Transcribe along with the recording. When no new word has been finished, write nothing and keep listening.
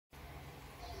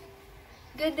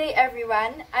Good day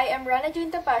everyone, I am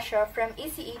Topacio from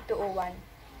ECE 201,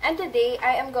 and today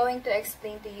I am going to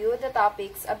explain to you the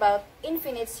topics about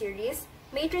infinite series,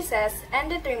 matrices,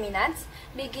 and determinants,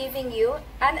 by giving you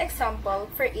an example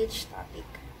for each topic.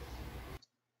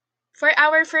 For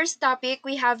our first topic,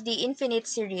 we have the infinite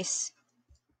series.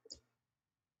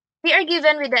 We are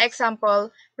given with the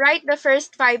example, write the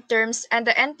first 5 terms and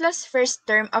the n plus first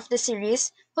term of the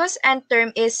series whose nth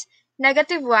term is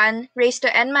 -1 raised to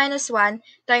n minus 1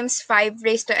 times 5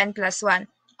 raised to n plus 1.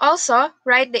 Also,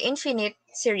 write the infinite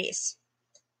series.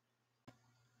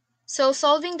 So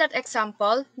solving that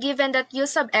example, given that u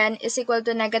sub n is equal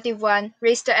to -1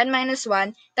 raised to n minus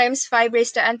 1 times 5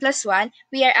 raised to n plus 1,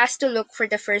 we are asked to look for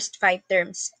the first 5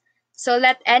 terms. So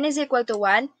let n is equal to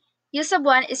 1. U sub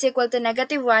 1 is equal to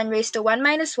 -1 raised to 1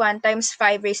 minus 1 times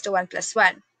 5 raised to 1 plus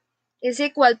 1 is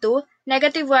equal to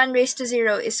 -1 raised to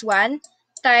 0 is 1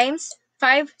 times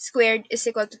 5 squared is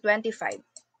equal to 25.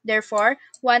 Therefore,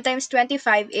 1 times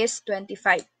 25 is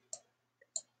 25.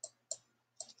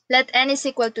 Let n is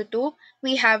equal to 2.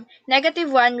 We have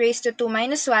 -1 raised to 2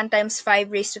 minus 1 times 5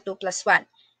 raised to 2 plus 1.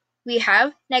 We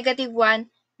have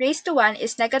 -1 raised to 1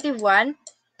 is -1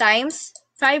 times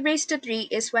 5 raised to 3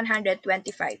 is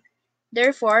 125.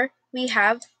 Therefore, we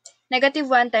have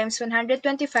 -1 times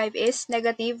 125 is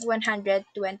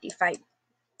 -125.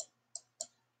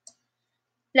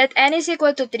 Let n is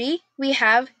equal to 3. We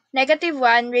have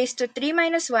 -1 raised to 3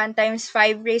 minus 1 times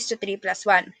 5 raised to 3 plus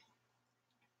 1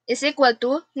 is equal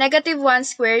to -1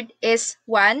 squared is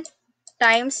 1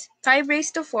 times 5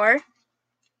 raised to 4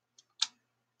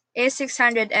 is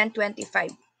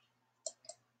 625.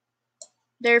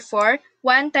 Therefore,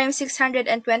 1 times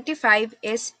 625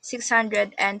 is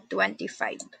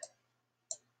 625.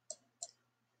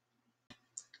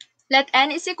 Let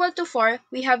n is equal to 4.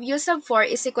 We have u sub 4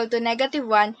 is equal to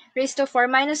 -1 raised to 4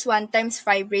 minus 1 times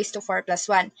 5 raised to 4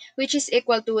 plus 1, which is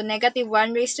equal to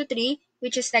 -1 raised to 3,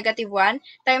 which is -1,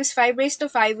 times 5 raised to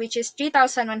 5, which is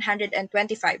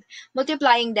 3,125.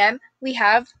 Multiplying them, we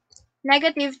have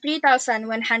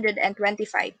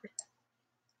 -3,125.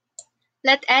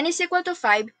 Let n is equal to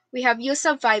 5. We have u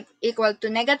sub 5 equal to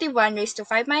 -1 raised to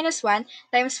 5 minus 1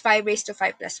 times 5 raised to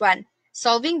 5 plus 1.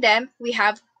 Solving them, we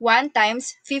have 1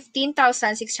 times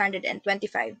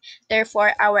 15,625.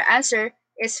 Therefore, our answer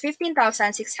is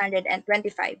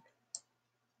 15,625.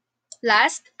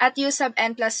 Last, at u sub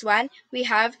n plus 1, we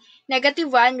have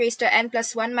 -1 raised to n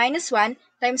plus 1 minus 1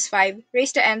 times 5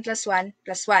 raised to n plus 1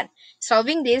 plus 1.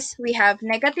 Solving this, we have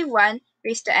 -1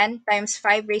 raised to n times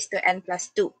 5 raised to n plus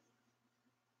 2.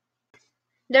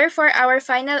 Therefore, our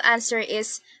final answer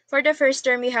is, for the first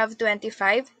term, we have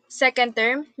 25, second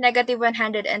term,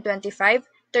 -125,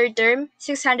 third term,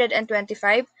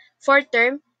 625, fourth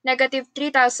term,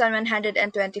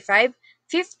 -3,125,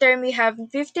 fifth term, we have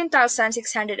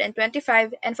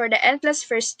 15,625, and for the n plus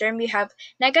first term, we have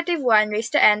 -1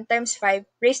 raised to n times 5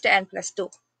 raised to n plus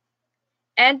 2.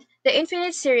 And the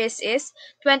infinite series is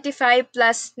 25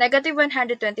 plus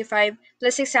 -125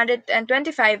 plus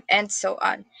 625 and so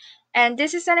on. And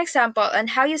this is an example on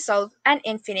how you solve an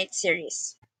infinite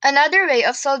series. Another way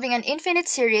of solving an infinite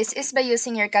series is by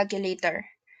using your calculator.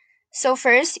 So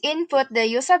first, input the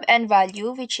u sub n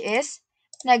value, which is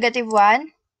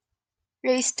 -1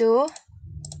 raised to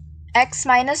x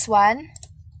minus 1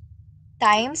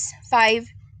 times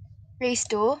 5 raised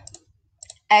to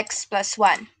x plus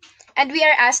 1. And we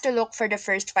are asked to look for the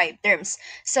first 5 terms.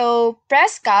 So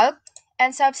press calc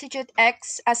and substitute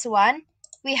x as 1.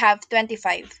 We have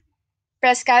 25.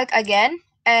 Press calc again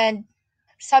and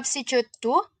substitute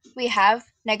 2. We have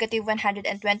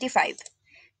 -125.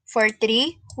 For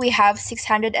 3, we have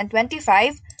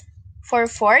 625. For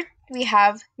 4th, we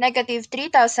have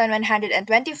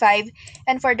 -3,125.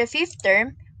 And for the 5th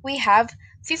term, we have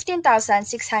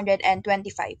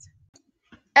 15,625.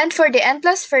 And for the n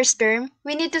plus first term,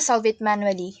 we need to solve it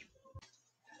manually.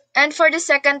 And for the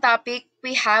second topic,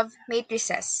 we have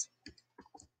matrices.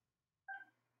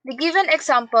 The given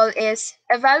example is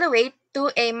evaluate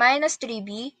 2a minus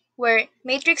 3b, where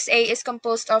matrix A is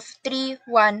composed of 3,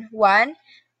 1, 1,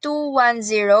 2, 1,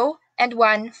 0, and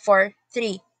 1, 4,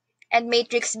 3. And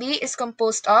matrix B is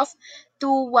composed of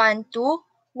 2, 1, 2,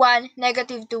 1,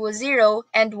 -2, 0,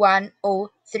 and 1,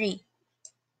 0, 3.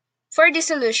 For this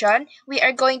solution, we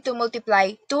are going to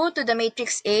multiply 2 to the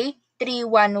matrix A, 3,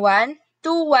 1, 1,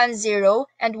 2, 1, 0,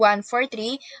 and 1, 4,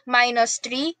 3, minus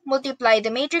 3, multiply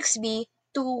the matrix B,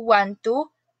 2, 1, 2,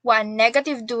 1,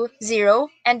 -2, 0,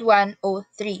 and 1, 0,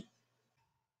 3.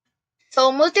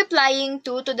 So multiplying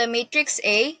 2 to the matrix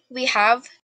A, we have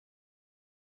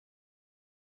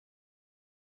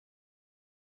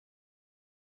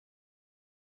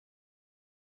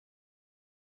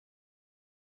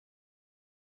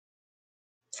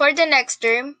For the next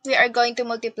term, we are going to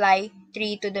multiply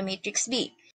 3 to the matrix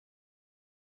B.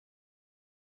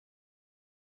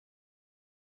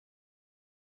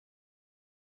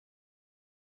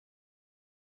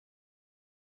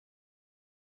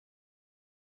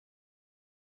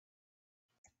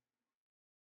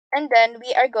 And then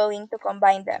we are going to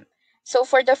combine them. So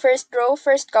for the first row,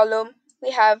 first column,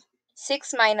 we have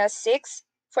 6 minus 6.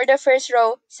 For the first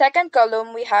row, second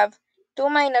column, we have 2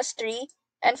 minus 3.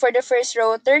 And for the first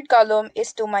row, third column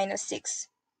is 2 minus 6.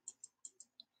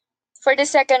 For the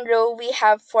second row, we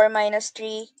have 4 minus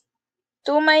 3.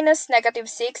 2 minus negative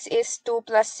 6 is 2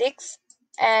 plus 6.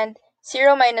 And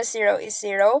 0 minus 0 is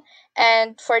 0.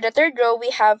 And for the third row, we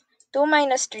have 2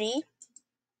 minus 3.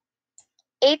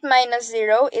 8 minus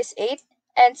 0 is 8.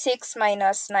 And 6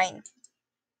 minus 9.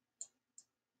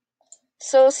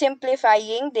 So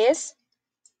simplifying this,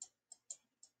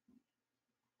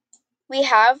 we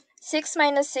have 6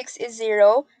 minus 6 is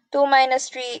 0, 2 minus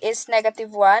 3 is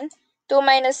negative 1, 2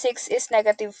 minus 6 is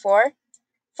negative 4,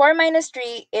 4 minus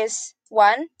 3 is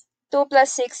 1, 2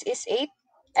 plus 6 is 8,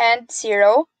 and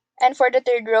 0. And for the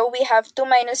third row, we have 2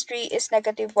 minus 3 is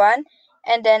negative 1,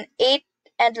 and then 8,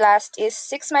 and last is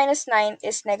 6 minus 9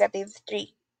 is negative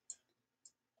 3.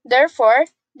 Therefore,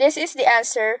 this is the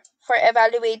answer for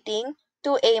evaluating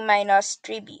 2a minus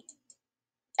 3b.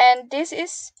 And this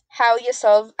is how you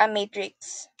solve a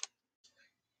matrix.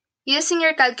 Using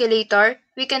your calculator,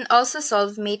 we can also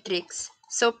solve matrix.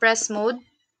 So press mode,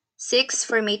 6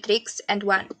 for matrix and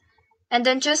 1. And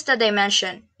then choose the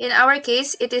dimension. In our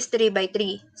case, it is 3 by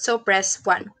 3. So press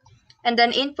 1. And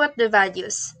then input the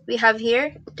values. We have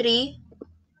here 3,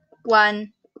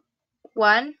 1,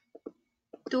 1,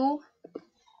 2,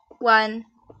 1,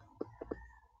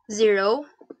 0,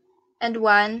 and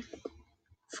 1,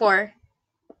 4,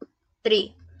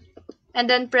 3. And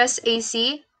then press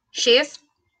AC, Shift,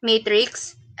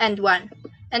 Matrix, and 1.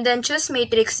 And then choose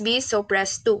Matrix B, so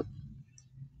press 2.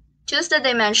 Choose the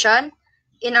dimension.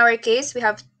 In our case, we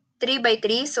have 3 by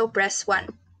 3, so press 1.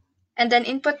 And then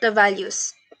input the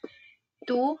values.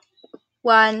 2,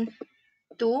 1,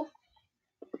 2,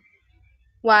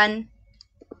 1,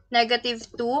 negative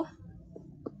 2,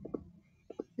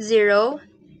 0,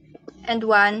 and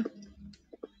 1,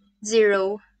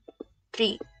 0,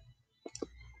 3.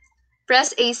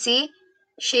 Press AC,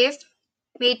 Shift,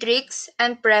 Matrix,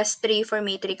 and press 3 for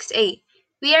Matrix A.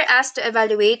 We are asked to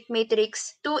evaluate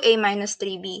matrix 2A minus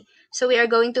 3B. So we are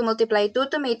going to multiply 2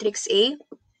 to matrix A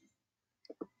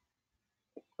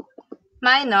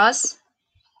minus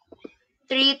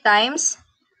 3 times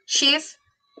Shift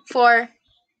 4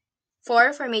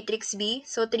 for matrix B.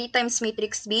 So 3 times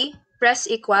matrix B, press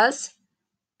equals,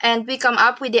 and we come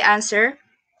up with the answer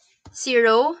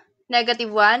 0,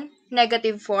 negative 1,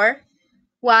 negative 4,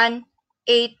 1,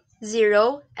 8,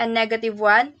 0, and negative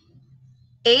 1,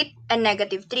 8, and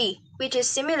negative 3, which is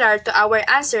similar to our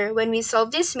answer when we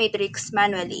solve this matrix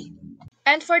manually.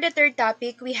 And for the third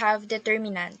topic, we have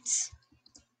determinants.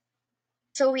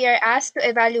 So we are asked to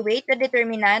evaluate the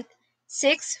determinant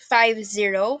 6, 5,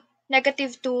 0,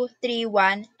 negative 2, 3,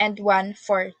 1, and 1,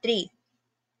 4, 3.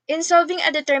 In solving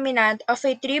a determinant of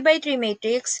a 3 by 3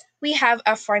 matrix, we have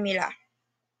a formula.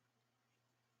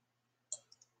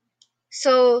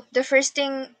 So the first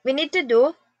thing we need to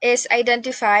do is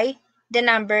identify the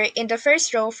number in the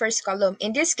first row, first column.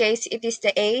 In this case, it is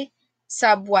the A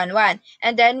sub 1, 1.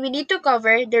 And then we need to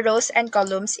cover the rows and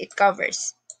columns it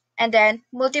covers. And then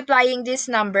multiplying this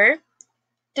number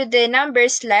to the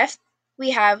numbers left,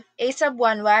 we have A sub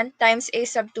 1, 1 times A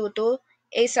sub 2, 2,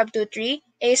 A sub 2, 3,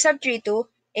 A sub 3, 2,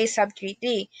 A sub 3,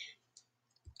 3.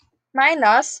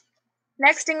 Minus,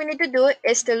 next thing we need to do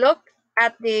is to look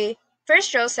at the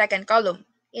first row, second column.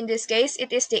 In this case,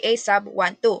 it is the A sub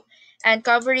 1, 2. And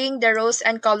covering the rows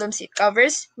and columns it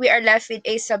covers, we are left with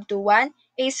A sub 2, 1,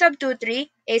 A sub 2,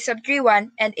 3, A sub 3,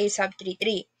 1, and A sub 3,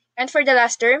 3. And for the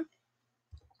last term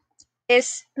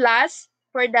is plus.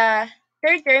 For the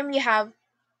third term, we have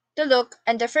to look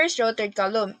at the first row, third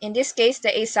column. In this case,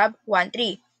 the A sub 1,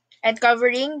 3. And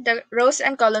covering the rows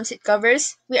and columns it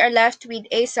covers, we are left with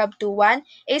A sub 2, 1,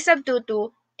 A sub 2,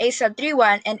 2, A sub 3,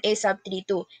 1, and A sub 3,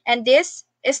 2. And this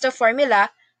is the formula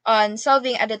on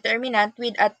solving a determinant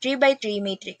with a 3 by 3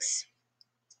 matrix.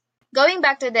 Going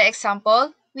back to the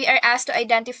example, we are asked to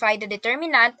identify the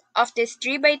determinant of this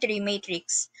 3 by 3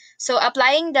 matrix. So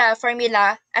applying the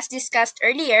formula as discussed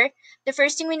earlier, the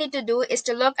first thing we need to do is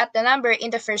to look at the number in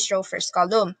the first row, first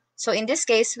column. So in this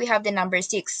case, we have the number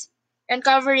 6. And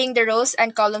covering the rows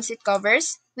and columns it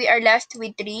covers, we are left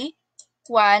with 3,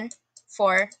 1,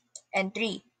 4, and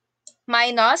 3.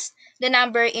 Minus the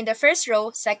number in the first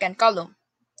row, second column.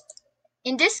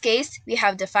 In this case, we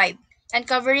have the 5. and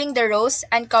covering the rows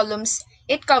and columns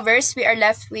it covers, we are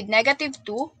left with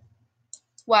 -2,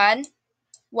 1,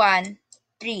 1,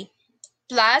 3,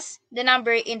 plus the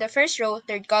number in the first row,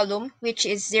 third column, which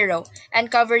is 0.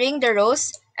 And covering the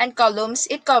rows and columns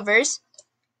it covers,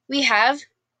 we have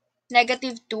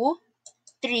 -2,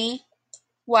 3,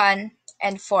 1,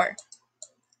 and 4.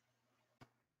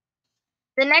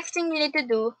 The next thing we need to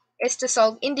do is to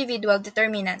solve individual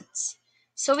determinants.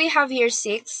 So we have here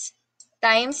 6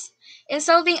 times. In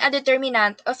solving a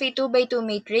determinant of a 2 by 2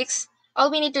 matrix,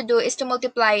 all we need to do is to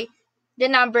multiply the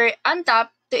number on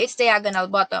top to its diagonal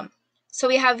bottom. So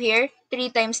we have here 3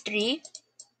 times 3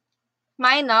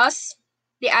 minus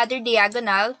the other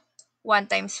diagonal, 1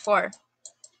 times 4,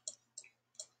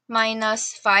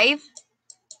 minus 5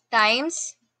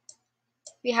 times,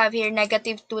 we have here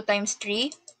 -2 times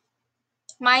 3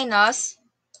 minus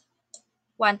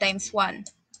 1 times 1,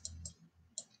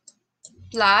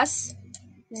 plus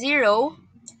 0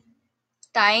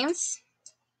 times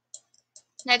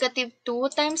 -2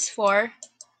 times 4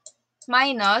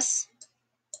 minus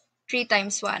 3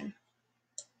 times 1.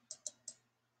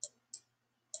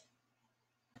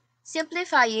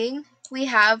 Simplifying, we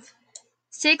have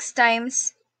 6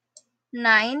 times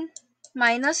 9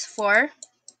 minus 4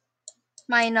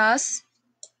 minus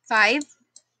 5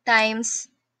 times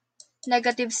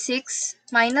 -6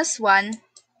 minus 1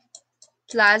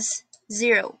 plus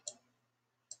 0.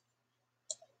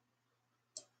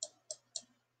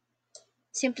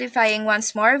 Simplifying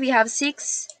once more, we have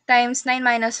 6 times 9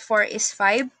 minus 4 is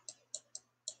 5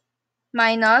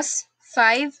 minus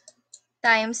 5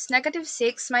 times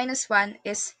 -6 minus 1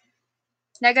 is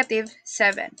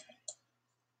 -7.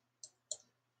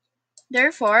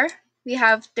 Therefore, we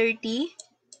have 30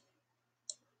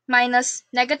 minus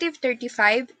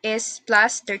 -35 is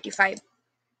plus 35.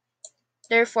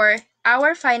 Therefore,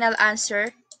 our final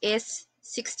answer is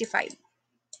 65.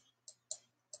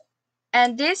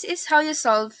 And this is how you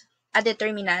solve a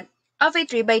determinant of a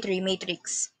 3 by 3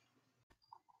 matrix.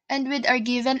 And with our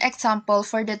given example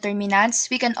for determinants,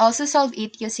 we can also solve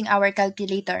it using our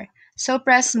calculator. So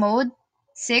press mode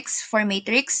 6 for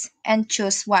matrix and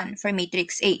choose 1 for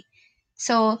matrix A.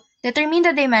 So determine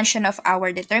the dimension of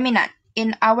our determinant.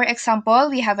 In our example,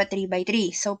 we have a 3 by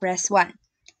 3, so press 1.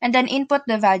 And then input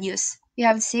the values. We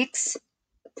have 6,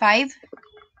 5,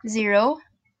 0,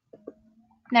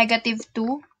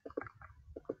 -2,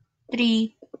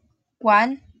 3,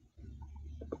 1,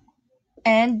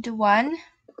 and 1,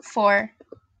 4,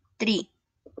 3.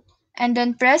 And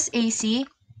then press AC,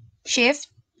 Shift,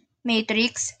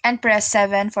 Matrix, and press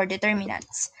 7 for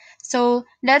determinants. So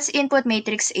let's input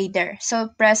matrix A there. So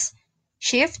press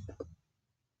Shift,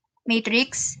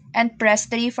 Matrix, and press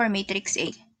 3 for matrix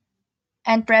A.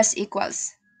 And press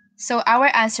equals. So our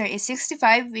answer is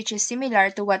 65, which is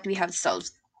similar to what we have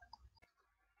solved.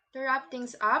 To wrap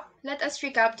things up, let us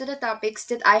recap to the topics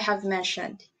that I have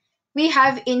mentioned. We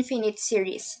have infinite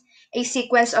series, a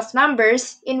sequence of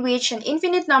numbers in which an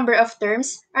infinite number of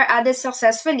terms are added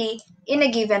successfully in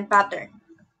a given pattern.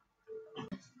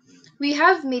 We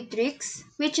have matrix,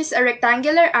 which is a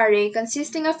rectangular array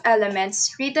consisting of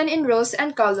elements written in rows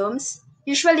and columns,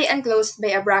 usually enclosed by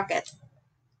a bracket.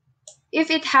 If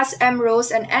it has m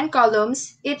rows and n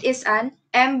columns, it is an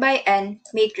m by n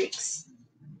matrix.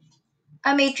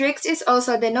 A matrix is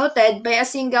also denoted by a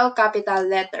single capital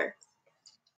letter.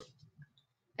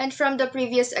 And from the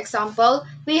previous example,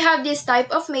 we have this type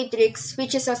of matrix,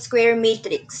 which is a square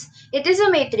matrix. It is a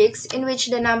matrix in which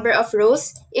the number of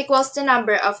rows equals the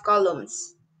number of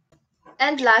columns.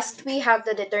 And last, we have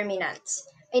the determinants,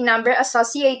 a number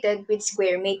associated with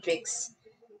square matrix.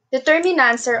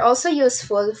 Determinants are also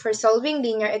useful for solving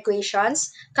linear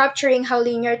equations, capturing how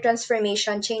linear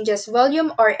transformation changes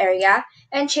volume or area,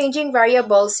 and changing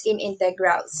variables in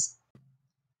integrals.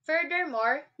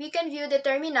 Furthermore, we can view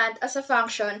determinant as a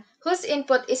function whose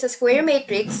input is a square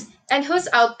matrix and whose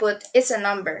output is a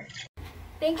number.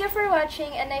 Thank you for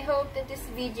watching, and I hope that this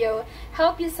video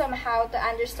helped you somehow to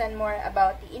understand more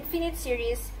about the infinite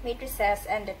series, matrices,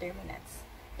 and determinants.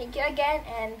 Thank you again,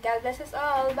 and God bless us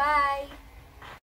all. Bye!